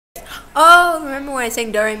Oh, remember when I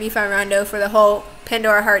sang Do Re Mi Fa Rondo for the whole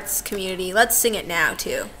Pandora Hearts community? Let's sing it now,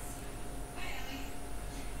 too.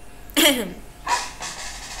 I'm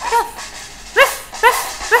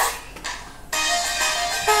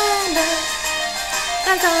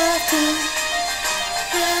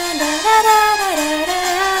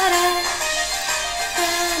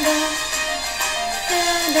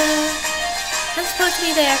supposed to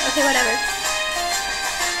be there. Okay, whatever.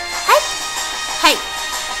 Hey! Hey!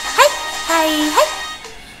 Hey! Hey! Hey!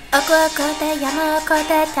 おここで山をこ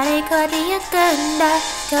で谷こで行くんだ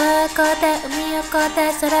川こで海をこ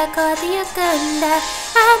で空こで行くんだ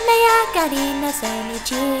雨上がりの空道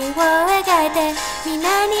を描いて皆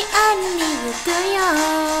に会いに行くよ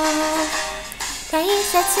大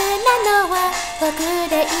切なのは僕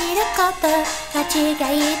でいること間違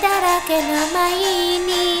いだらけの毎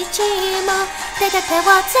日も手と手を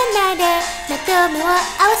つないで目と目を合わ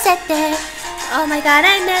せて Oh my god,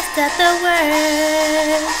 I messed up the word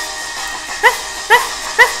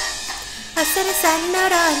お猿さんのロ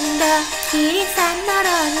ンドキリンさんのロ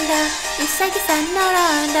ンドウサギさんのロ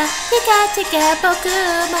ンド気が違う僕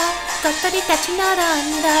も小鳥たちのロ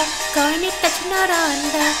ンド子犬たちのロン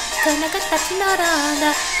ド子猫たちのロンド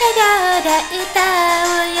笑顔で歌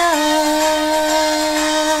うよ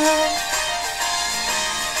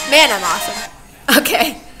Man, I'm awesome.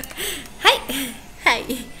 Okay. Hi. Hi.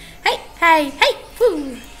 Hi. Hi. Hi.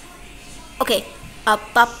 Woo. Okay.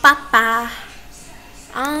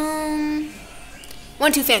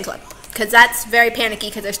 1-2 fan club. Because that's very panicky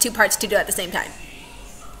because there's 2 parts to do at the same time.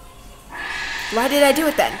 Why did I do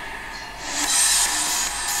it then?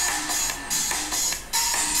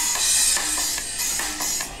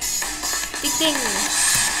 Ding ding.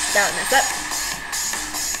 That was messed up.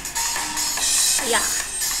 Yeah.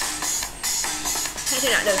 I do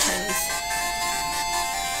not know Chinese.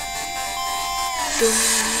 Boom.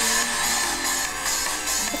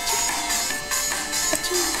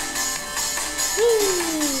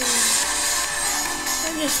 I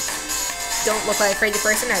just don't look like a crazy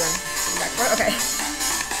person. I don't. Okay.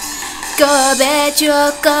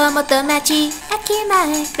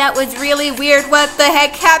 That was really weird. What the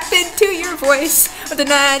heck happened to your voice? 大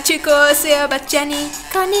人中高生おばちゃんに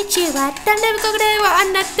こんにちは。誰もこれはあ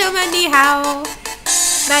なたまにハオ。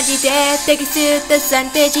マジでテキスト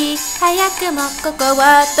3ページ。早くもここを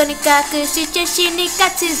とにかくして死に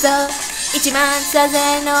勝つぞ。1万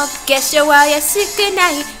3000の月賞は安く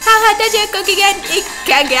ない。母たちはご機嫌い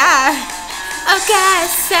かが。お母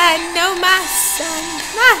さんのマッサン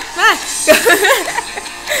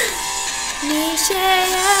にしよ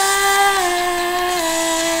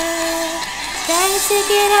大好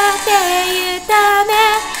きだって言うため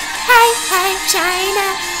Hi Hi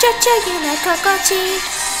China ちょ夢心地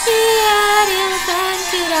リアルファン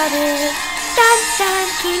クラブだんだ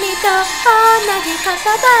ん君と同じ言葉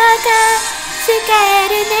が使え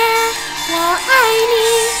るねもう愛に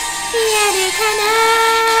言えるかな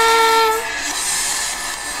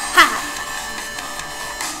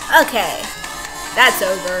Okay, that's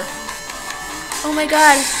over. Oh my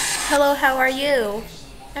god, hello, how are you?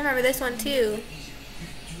 I remember this one too.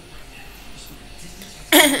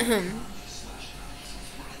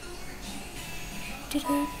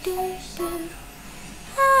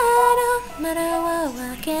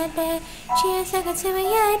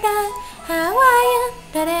 How are you?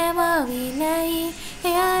 誰もいない部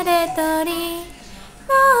屋で鳥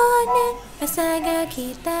もうね朝が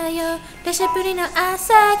来たよ久しぶりの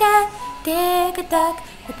朝がテクタク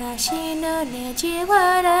私のネジを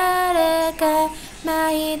誰か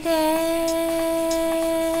巻いて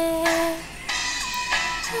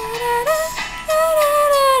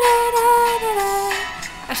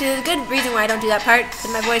Actually, there's a good reason why I don't do that part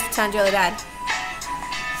because my voice sounds really bad.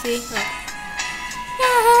 See? Look.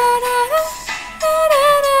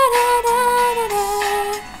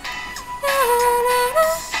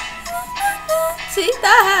 See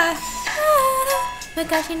that?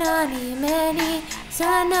 昔の夢にそ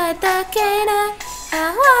のだけの青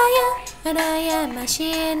や羨ま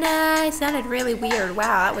しない Sounded really weird.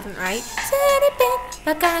 Wow, that wasn't right. スリペン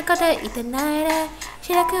バカなこと言ってないで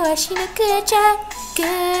白くはしなくちゃぐ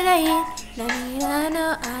らい涙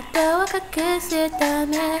の跡を隠すた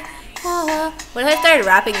め What if I started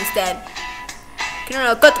rapping instead? 昨日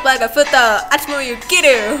の言葉がふとあちもゆき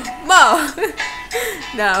るも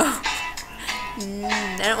う No. I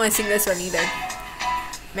don't want to sing this one either.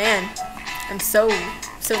 Man, I'm so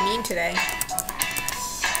mean today.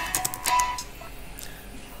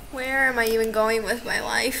 Where am I even going with my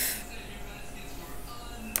life?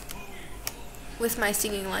 With my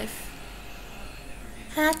singing life?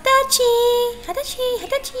 Hatachi, hatachi,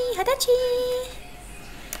 hatachi, hatachi.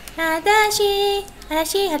 Hadashi,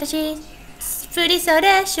 hadashi, hadashi. Fruity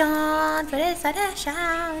soda Sean, fruity soda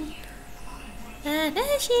Sean.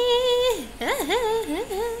 Hadashi.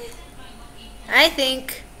 I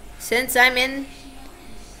think since I'm in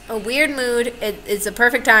a weird mood, it's a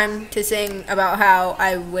perfect time to sing about how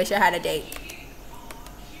I wish I had a date.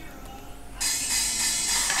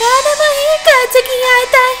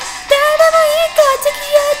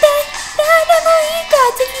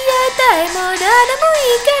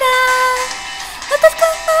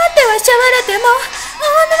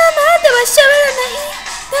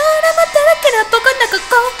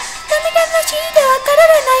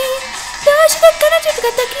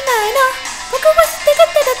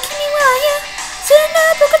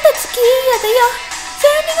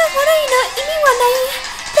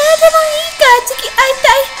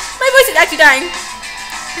 My voice is actually dying.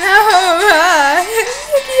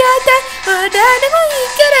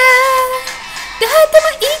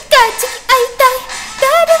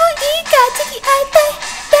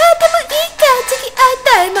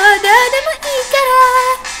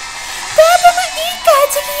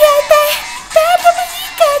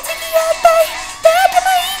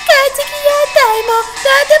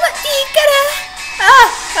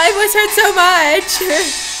 My voice hurts so much.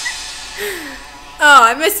 Oh,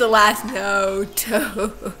 I missed the last note.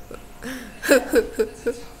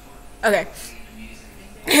 Okay.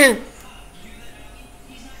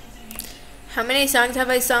 How many songs have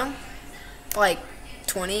I sung? Like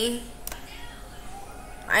 20?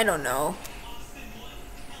 I don't know.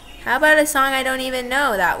 How about a song I don't even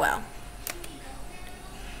know that well?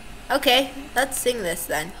 Okay, let's sing this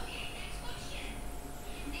then.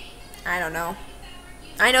 I don't know.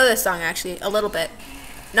 I know this song actually, a little bit.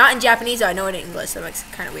 Not in Japanese, though. I know it in English, so it's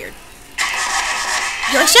kind of weird.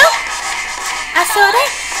 Yosho? Asore?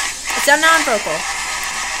 It's a non-vocal.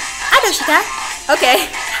 Adoshita? Okay.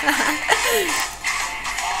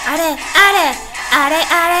 Are, are, are,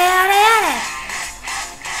 are, are, are.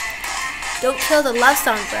 Don't kill the love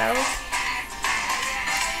song, bro.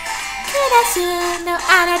 No,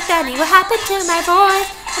 what happened to my voice?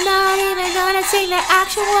 I'm not even gonna sing the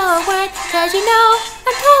actual words, cause you know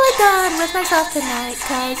I'm totally done with myself tonight,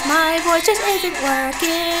 cause my voice just isn't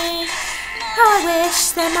working. How I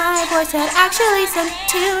wish that my voice had actually some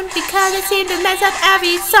tune, because it seemed to mess up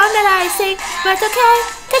every song that I sing. But it's okay,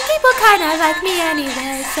 cause people kinda like me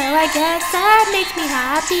anyway, so I guess that makes me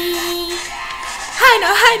happy. I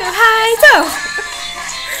know, so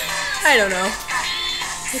I don't know.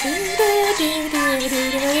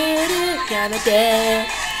 Yamete,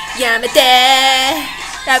 yamete,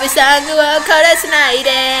 Rabi-sangu wo korasanai.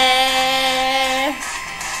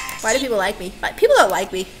 Why do people like me? People don't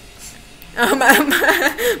like me. Oh,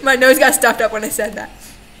 my nose got stuffed up when I said that.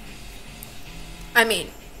 I mean,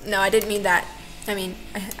 no, I didn't mean that. I mean,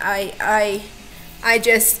 okay.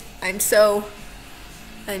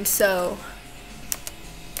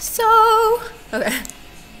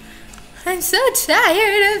 I'm so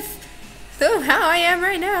tired of how I am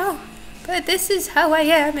right now. But this is how I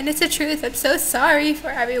am, and it's the truth. I'm so sorry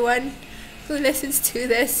for everyone who listens to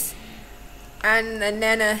this. And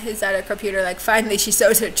Nana is at her computer, like, finally she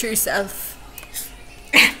shows her true self.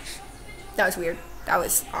 That was weird. That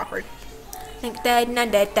was awkward. What am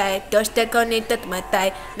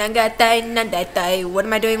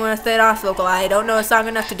I doing with it off vocal? I don't know a song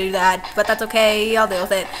enough to do that, but that's okay. I'll deal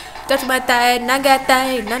with it. My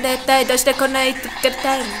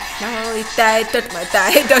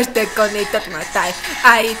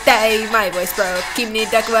voice broke.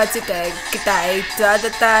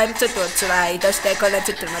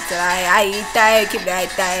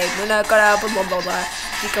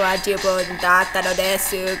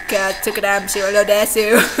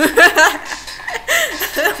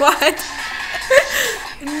 What?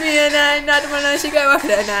 Good night,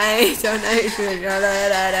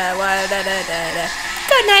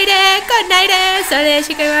 so there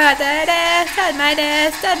she go out there, go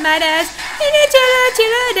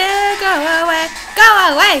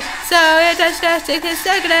away, so it just take a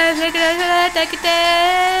second, take it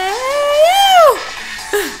there.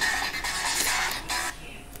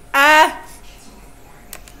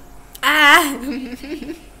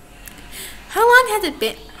 How long has it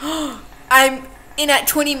been? I'm in at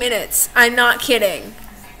 20 minutes. I'm not kidding.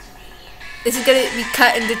 This is gonna be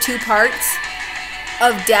cut into 2 parts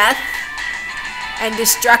of death and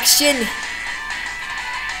destruction.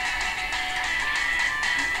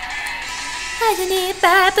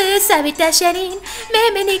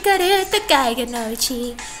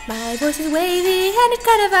 My voice is wavy and it's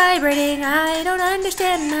kind of vibrating. I don't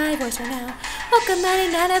understand my voice right now.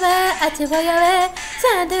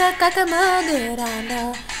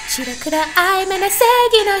 白黒愛めな正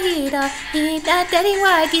義のヒーローになったり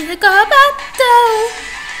は気づこうバット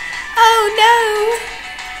Oh no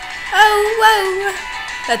Oh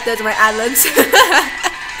whoa Those are my ad-libs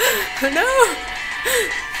Oh no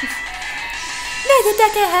なぜだ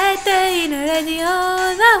け入っているラジオ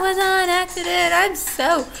That was an accident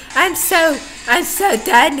I'm so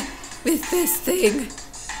done with this thing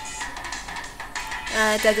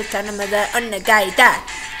あたず頼むぞお願いだ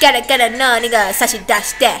ガラガラの鬼が差し出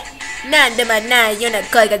してなんでもないような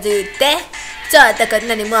声がずってそうだから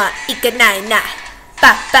何もいけないな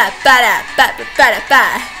パパパラパパパラ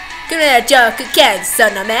パこれはジョーク剣そ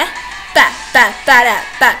の目パパパラ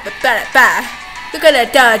パパパラパここで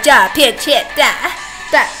登場ピンチだ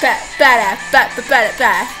パパパラパパパラ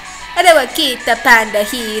パあれはきっとパンダ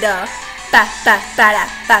ヒーローパパパラ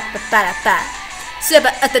パパパラパすれば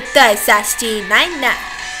おとといさしないな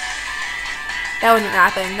That wasn't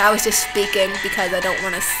rapping, that was just speaking because I don't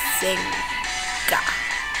want to sing.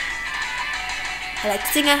 I like to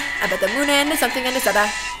sing about the moon and something and the other.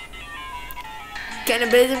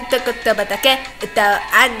 Cannibalism took up the batake, ita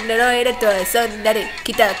android to a sundari,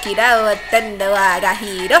 kita kira tanda waga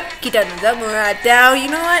hiro, kita no zamura down. You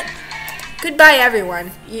know what? Goodbye, everyone.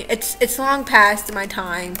 It's long past my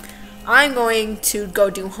time. I'm going to go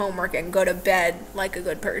do homework and go to bed like a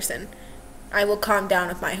good person. I will calm down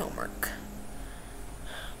with my homework.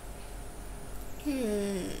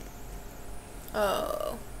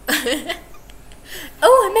 Oh.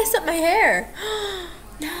 Oh, I messed up my hair.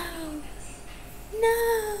 No.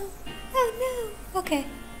 Oh no. Okay.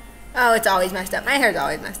 Oh, it's always messed up. My hair's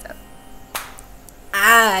always messed up.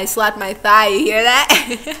 Ah, I slapped my thigh. You hear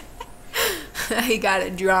that? I got a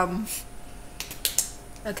drum.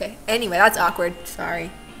 Okay. Anyway, that's awkward. Sorry.